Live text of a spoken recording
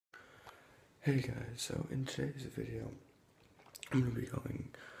Hey guys, so in today's video, I'm going to be going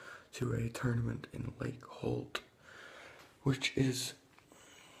to a tournament in Lake Holt, which is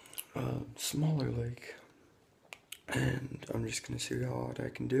a smaller lake, and I'm just going to see how hard I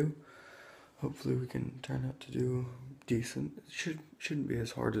can do. Hopefully we can turn out to do decent. It shouldn't be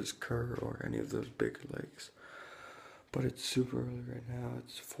as hard as Kerr or any of those big lakes, but it's super early right now.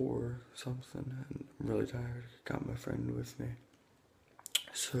 It's 4 something, and I'm really tired. Got my friend with me,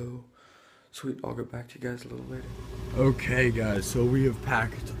 so sweet, I'll get back to you guys a little later. Okay guys, so we have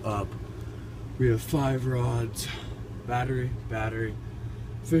packed up. We have 5 rods, battery,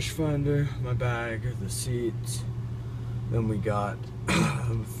 fish finder, my bag, the seats. Then we got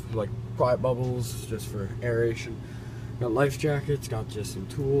like quiet bubbles just for aeration. Got life jackets, got just some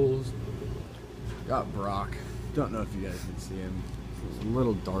tools. Got Brock. Don't know if you guys can see him. It's a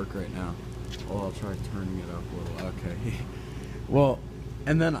little dark right now. Oh, I'll try turning it up a little. Okay. Well,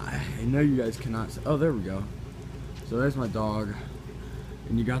 and then I know you guys cannot see. Oh, there we go. So there's my dog.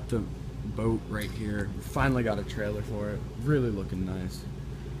 And you got the boat right here. We finally got a trailer for it. Really looking nice.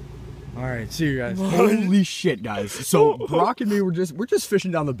 Alright, see you guys. Holy shit, guys. So Brock and me we're just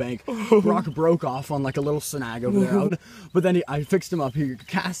fishing down the bank. Brock broke off on like a little snag over there. But then I fixed him up. He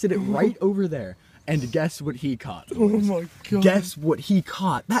casted it right over there. And guess what he caught? Oh my god. Guess what he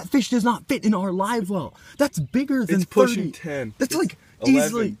caught? That fish does not fit in our live well. That's bigger than 30. It's pushing 10. That's like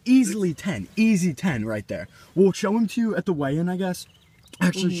 11. Easily 10. Easy 10 right there. We'll show him to you at the weigh-in, I guess.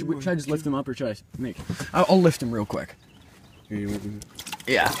 Actually, should I just lift him up or should I make? I'll lift him real quick.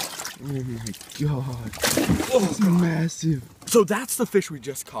 Yeah. Oh my god. That's massive. So that's the fish we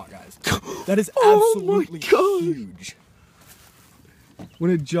just caught, guys. That is absolutely huge.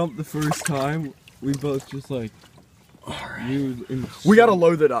 When it jumped the first time, we both just like, alright. We gotta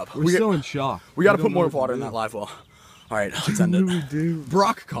load it up. We're still in shock. We gotta put more water in that live well. Alright, let's end it.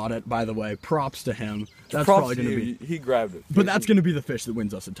 Brock caught it, by the way. Props to him. That's probably gonna be. He grabbed it. But that's gonna be the fish that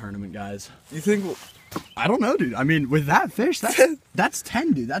wins us a tournament, guys. You think? I don't know, dude. I mean, with that fish, that's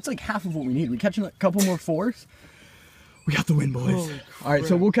 10, dude. That's like half of what we need. We catching a couple more 4s. We got the win, boys. Alright,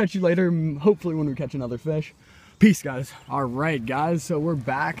 so we'll catch you later. Hopefully, when we catch another fish. Peace, guys. Alright, guys. So we're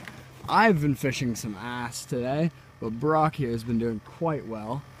back. I've been fishing some ass today, but Brock here has been doing quite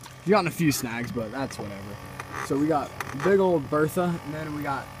well. He's gotten a few snags, but that's whatever. So we got big old Bertha, and then we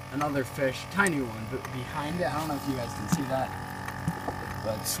got another fish, tiny one, but behind it, I don't know if you guys can see that,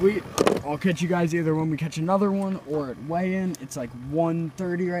 but sweet. I'll catch you guys either when we catch another one or at weigh-in. It's like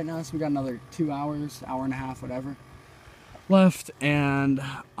 1:30 right now, so we got another 2 hours, hour and a half, whatever, left, and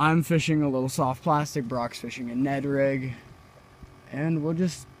I'm fishing a little soft plastic, Brock's fishing a Ned rig, and we'll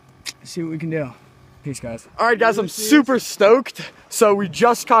just see what we can do. Peace, guys. Alright guys, I'm super stoked. So we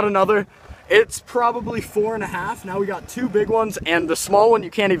just caught another. It's probably 4.5. Now we got 2 big ones and the small one you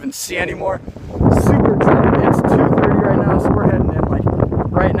can't even see anymore. Super excited. It's 2:30 right now, so we're heading in like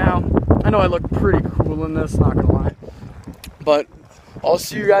right now. I know I look pretty cool in this, not gonna lie. But I'll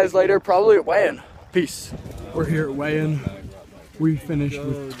see you guys later, probably at weigh-in. Peace. We're here at weigh-in. We finished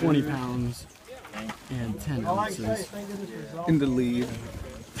with 20 pounds and 10 ounces. In the lead.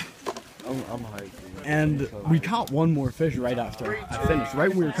 I'm hyped. And we caught one more fish right after I finished, right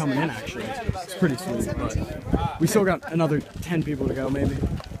when we were coming in actually. It's pretty sweet, but we still got another 10 people to go maybe.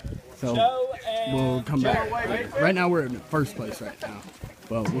 So we'll come back later. Right now we're in first place right now,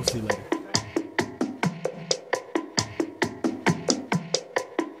 but we'll see later.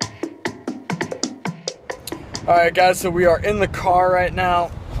 Alright guys, so we are in the car right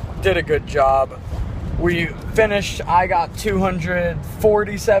now. Did a good job. We finished, I got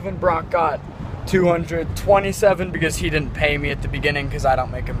 247, Brock got 227 because he didn't pay me at the beginning because I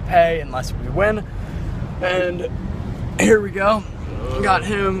don't make him pay unless we win. And here we go. We got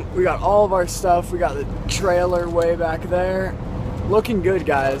him, we got all of our stuff, we got the trailer way back there. Looking good,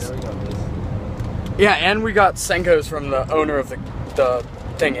 guys. Yeah, and we got Senko's from the owner of the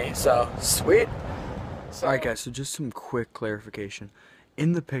thingy, so sweet. Alright guys, so just some quick clarification.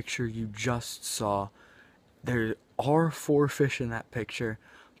 In the picture you just saw, there are 4 fish in that picture,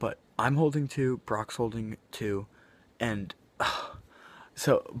 but I'm holding 2, Brock's holding 2, and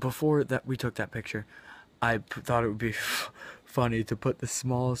so before that we took that picture, I thought it would be funny to put the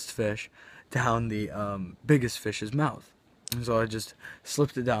smallest fish down the biggest fish's mouth. And so I just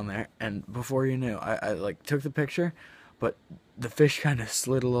slipped it down there, and before you knew, I like took the picture, but the fish kind of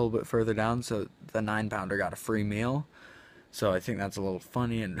slid a little bit further down, so the 9-pounder got a free meal. So I think that's a little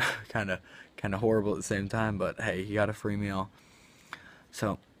funny and kind of horrible at the same time, but hey, he got a free meal.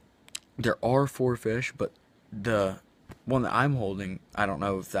 So there are 4 fish, but the one that I'm holding, I don't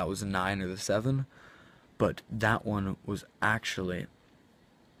know if that was a 9 or the 7, but that one was actually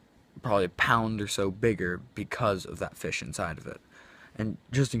probably a pound or so bigger because of that fish inside of it. And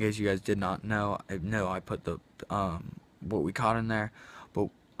just in case you guys did not know, I put the what we caught in there, but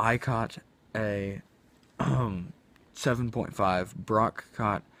I caught a 7.5. Brock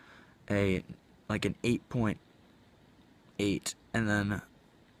caught a like an 8.8, and then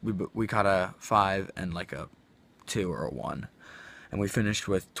we caught a 5 and like a 2 or a 1, and we finished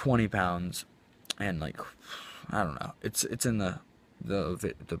with 20 pounds, and like I don't know, it's in the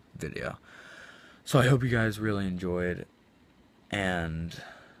video. So I hope you guys really enjoyed, and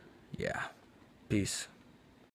yeah, peace.